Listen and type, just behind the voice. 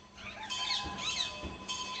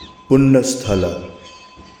Punyasthala.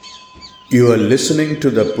 You are listening to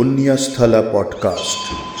the Punyasthala Podcast.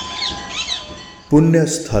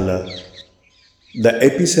 Punyasthala, the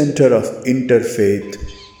epicenter of interfaith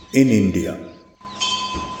in India.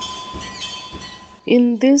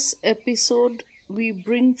 In this episode, we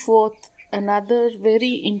bring forth another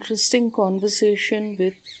very interesting conversation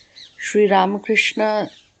with Sri Ramakrishna,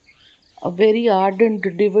 a very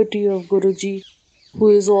ardent devotee of Guruji, who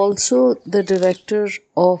is also the director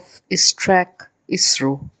of ISTRAC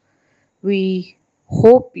ISRO. We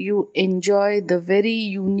hope you enjoy the very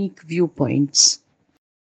unique viewpoints.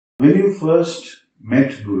 When you first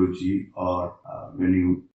met Guruji, or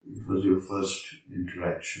it was your first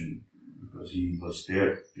interaction, because he was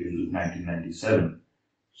there till 1997.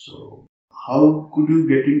 So, how could you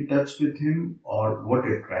get in touch with him, or what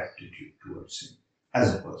attracted you towards him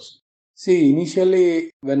as a person? See,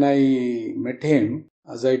 initially when I met him,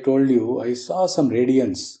 as I told you, I saw some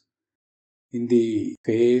radiance in the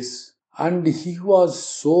face, and he was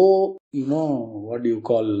so, he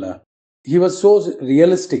was so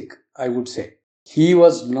realistic, I would say. He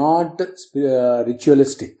was not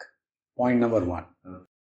ritualistic, point number one.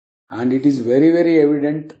 And it is very, very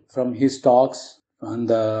evident from his talks and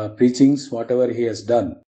the preachings, whatever he has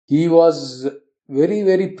done. He was very,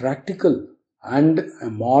 very practical and a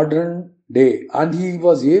modern day. And he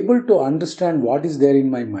was able to understand what is there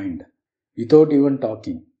in my mind without even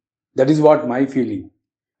talking. That is what my feeling.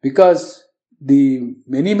 Because the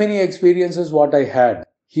many experiences what I had,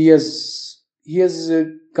 he has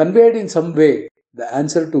conveyed in some way the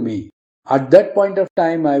answer to me. At that point of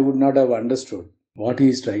time, I would not have understood what he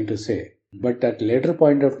is trying to say. But at later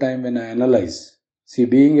point of time when I analyze, see,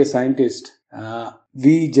 being a scientist,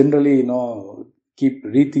 we generally, keep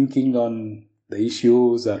rethinking on the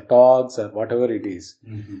issues or talks or whatever it is.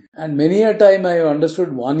 Mm-hmm. And many a time I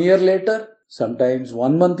understood 1 year later, sometimes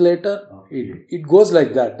 1 month later. Okay. It goes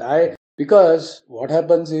like that. Because what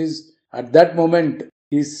happens is, at that moment,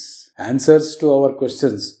 his answers to our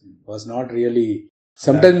questions was not really,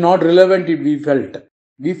 sometimes not relevant. We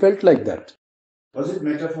felt like that. Was it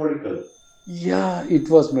metaphorical? Yeah, it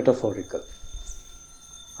was metaphorical.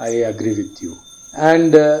 I agree with you.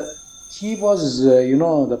 And he was,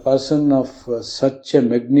 the person of such a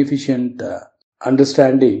magnificent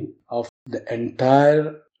understanding of the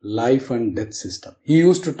entire life and death system. He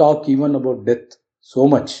used to talk even about death so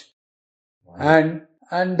much. Wow.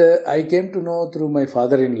 And I came to know through my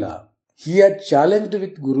father-in-law. He had challenged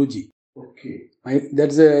with Guruji. Okay.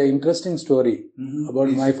 That's an interesting story about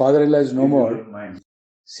my father-in-law is no more.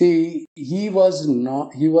 See, he was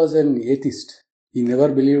an atheist. He never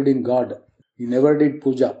believed in God. He never did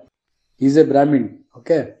puja. He's a Brahmin.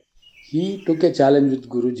 Okay. He took a challenge with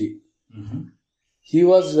Guruji. Mm-hmm. He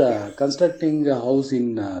was constructing a house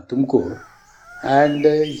in Tumkur, and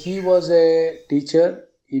he was a teacher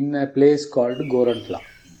in a place called Gorantla,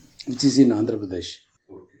 which is in Andhra Pradesh.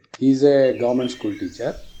 Okay. He's a government school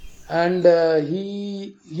teacher, and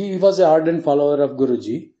he was an ardent follower of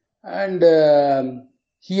Guruji, and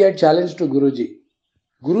he had challenged to Guruji.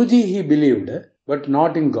 Guruji he believed, but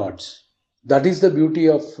not in gods. That is the beauty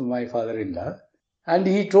of my father-in-law. And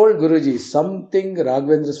he told Guruji, something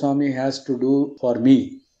Raghavendra Swami has to do for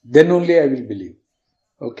me. Then only I will believe.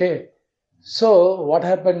 Okay. So what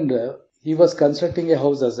happened? He was constructing a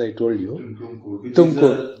house, as I told you.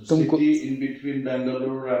 Tumkur. City in between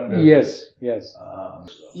Bangalore and... Yes.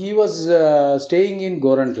 He was staying in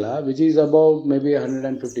Gorantla, which is about maybe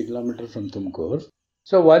 150 kilometers from Tumkur.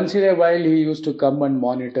 So once in a while, he used to come and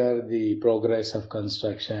monitor the progress of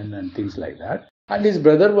construction and things like that. And his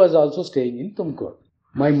brother was also staying in Tumkur.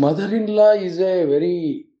 My mother-in-law is a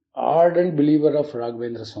very ardent believer of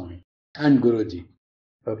Raghavendra Swami and Guruji.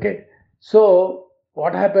 Okay. So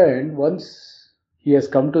what happened, once he has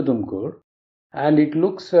come to Tumkur, and it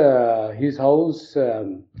looks his house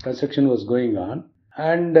construction was going on.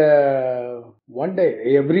 And one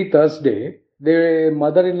day, every Thursday, the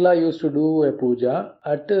mother-in-law used to do a puja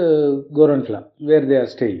at Gorantla, where they are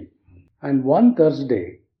staying. And one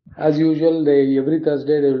Thursday, as usual, every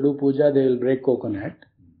Thursday they will do puja, they will break coconut.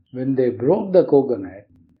 When they broke the coconut,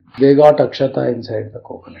 they got akshata inside the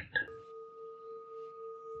coconut.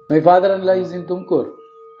 My father-in-law is in Tumkur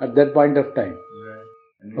at that point of time.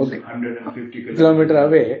 And okay. 150 kilometers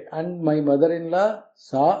away. And my mother-in-law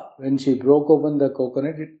saw when she broke open the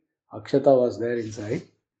coconut, akshata was there inside.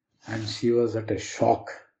 And she was at a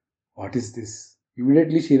shock. What is this?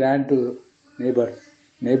 Immediately she ran to neighbor.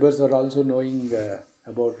 Neighbors were also knowing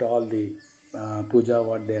about all the puja,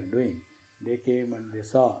 what they are doing. They came and they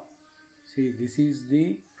saw. See, this is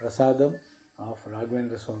the prasadam of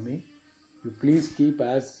Raghavendra Swami. You please keep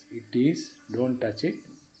as it is. Don't touch it.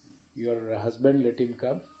 Your husband, let him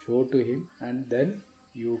come, show to him, and then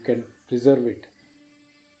you can preserve it.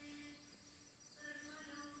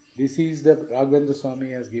 This is the Raghavendra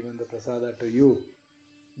Swami has given the prasada to you.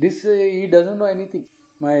 This he doesn't know anything.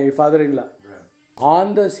 My father-in-law. Right.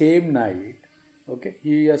 On the same night, okay,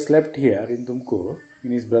 he has slept here in Tumkur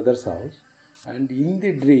in his brother's house, and in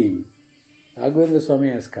the dream, Raghavendra Swami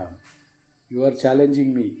has come. You are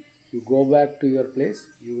challenging me. You go back to your place,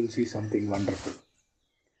 you will see something wonderful.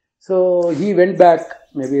 So he went back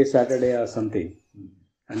maybe a Saturday or something,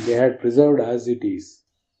 and they had preserved as it is,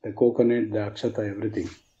 the coconut, the akshata, everything.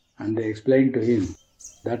 And they explained to him,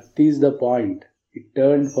 that is the point. It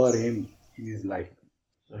turned for him in his life.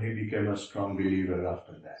 So he became a strong believer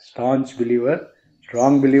after that. Staunch believer,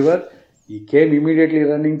 strong believer. He came immediately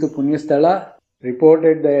running to Punyasthala,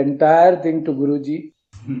 reported the entire thing to Guruji.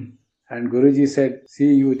 And Guruji said,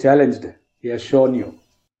 see, you challenged. He has shown you.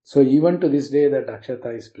 So even to this day, that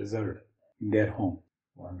akshata is preserved in their home.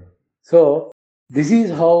 Wonderful. So this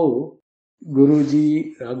is how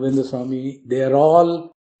Guruji, Raghavendra Swami, they are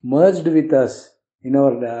all merged with us in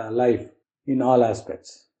our life in all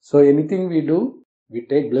aspects. So anything we do, we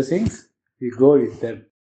take blessings, we go with them.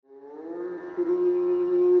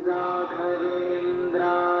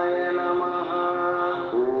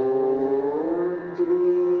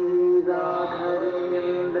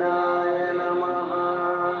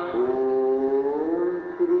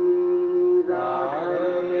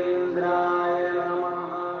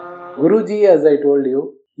 Guruji, as I told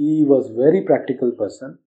you, he was very practical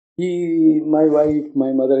person. My wife,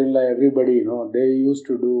 my mother-in-law, everybody, they used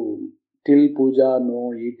to do till puja,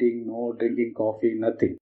 no eating, no drinking coffee,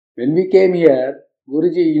 nothing. When we came here,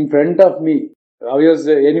 Guruji in front of me, I was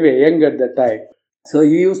anyway young at that time. So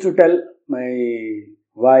he used to tell my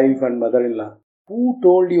wife and mother-in-law, who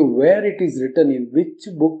told you where it is written, in which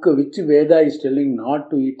book, which Veda is telling not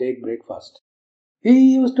to take breakfast?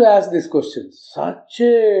 He used to ask this question, such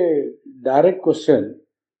a direct question,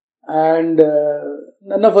 and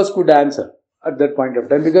none of us could answer at that point of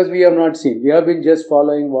time because we have not seen. We have been just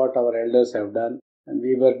following what our elders have done, and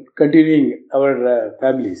we were continuing our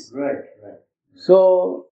families. Right.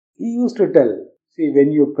 So he used to tell, see,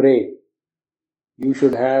 when you pray, you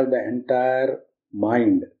should have the entire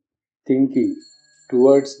mind thinking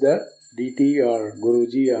towards the deity or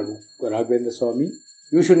Guruji or Raghavendra Swami.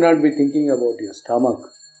 You should not be thinking about your stomach,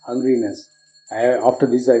 hungriness. After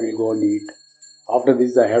this I will go and eat. After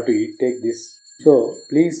this I have to eat, take this. So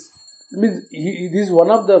please, this is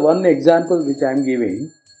one example which I am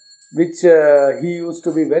giving, which he used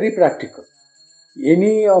to be very practical.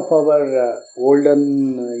 Any of our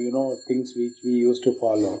olden, things which we used to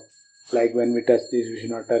follow, like when we touch this, we should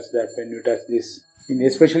not touch that, when you touch this. In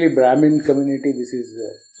especially Brahmin community, this is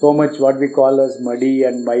so much what we call as madi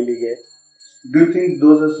and mailige. Do you think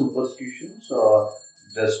those are superstitions or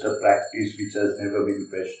just a practice which has never been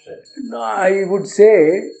questioned? No, I would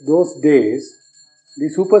say those days, the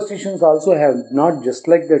superstitions also have not just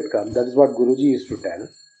like that come. That is what Guruji used to tell.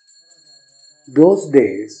 Those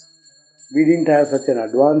days, we didn't have such an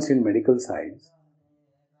advance in medical science.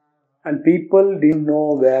 And people didn't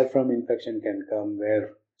know where from infection can come,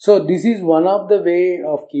 where. So this is one of the way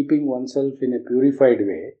of keeping oneself in a purified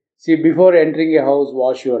way. See, before entering a house,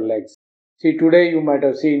 wash your legs. See, today you might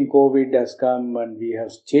have seen COVID has come and we have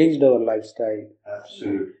changed our lifestyle.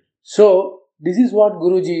 Absolutely. So, this is what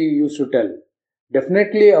Guruji used to tell.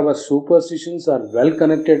 Definitely our superstitions are well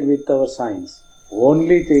connected with our science.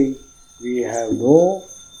 Only thing, we have no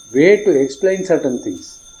way to explain certain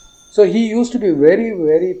things. So, he used to be very,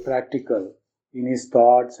 very practical in his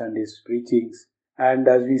thoughts and his preachings. And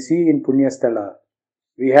as we see in Punyasthala,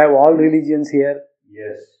 we have all religions here.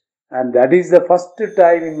 Yes. And that is the first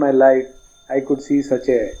time in my life I could see such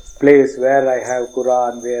a place where I have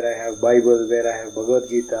Quran, where I have Bible, where I have Bhagavad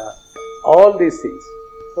Gita, all these things.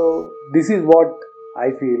 So this is what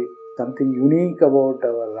I feel something unique about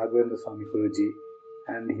our Raghavendra Swami Guruji,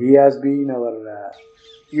 and he has been our.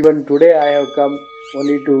 Even today I have come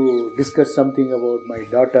only to discuss something about my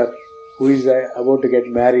daughter who is about to get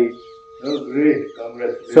married. Oh, great!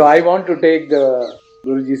 Congratulations. So I want to take the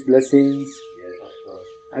Guruji's blessings. Yes, of course.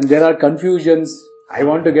 And there are confusions. I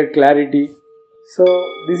want to get clarity. So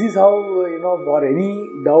this is how, for any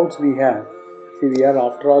doubts we have, see, we are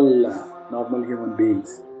after all normal human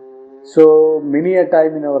beings. So many a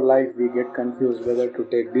time in our life we get confused whether to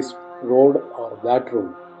take this road or that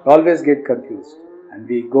road. Always get confused. And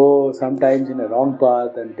we go sometimes in a wrong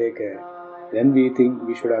path and then we think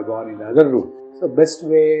we should have gone in the other route. So best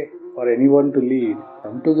way for anyone to lead,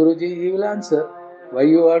 come to Guruji, he will answer. Why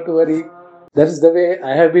you have to worry? That is the way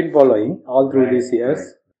I have been following all through these years.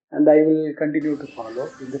 and I will continue to follow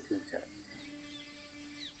in the future.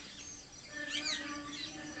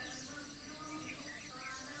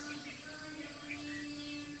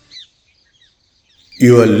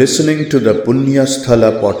 You are listening to the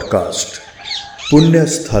Punyasthala Podcast.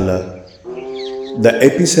 Punyasthala, the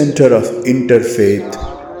epicenter of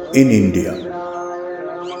interfaith in India.